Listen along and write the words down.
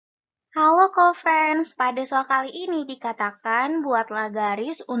Halo co-friends, pada soal kali ini dikatakan buatlah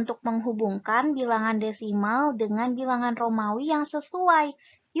garis untuk menghubungkan bilangan desimal dengan bilangan Romawi yang sesuai.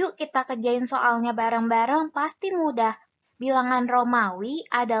 Yuk kita kerjain soalnya bareng-bareng, pasti mudah. Bilangan Romawi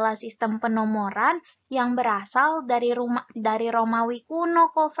adalah sistem penomoran yang berasal dari Romawi kuno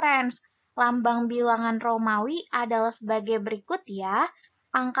co-friends. Lambang bilangan Romawi adalah sebagai berikut ya.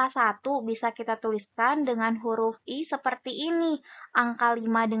 Angka 1 bisa kita tuliskan dengan huruf I seperti ini. Angka 5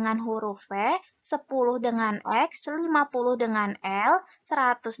 dengan huruf V, 10 dengan X, 50 dengan L,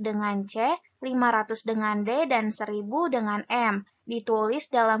 100 dengan C, 500 dengan D, dan 1000 dengan M. Ditulis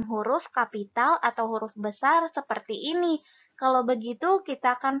dalam huruf kapital atau huruf besar seperti ini. Kalau begitu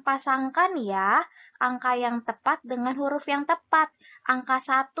kita akan pasangkan ya angka yang tepat dengan huruf yang tepat. Angka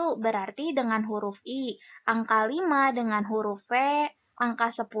 1 berarti dengan huruf I, angka 5 dengan huruf V,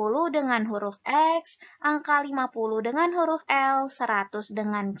 angka 10 dengan huruf X, angka 50 dengan huruf L, 100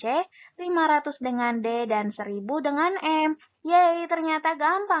 dengan C, 500 dengan D, dan 1000 dengan M. Yeay, ternyata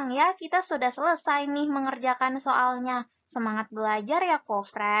gampang ya. Kita sudah selesai nih mengerjakan soalnya. Semangat belajar ya,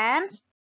 co-friends.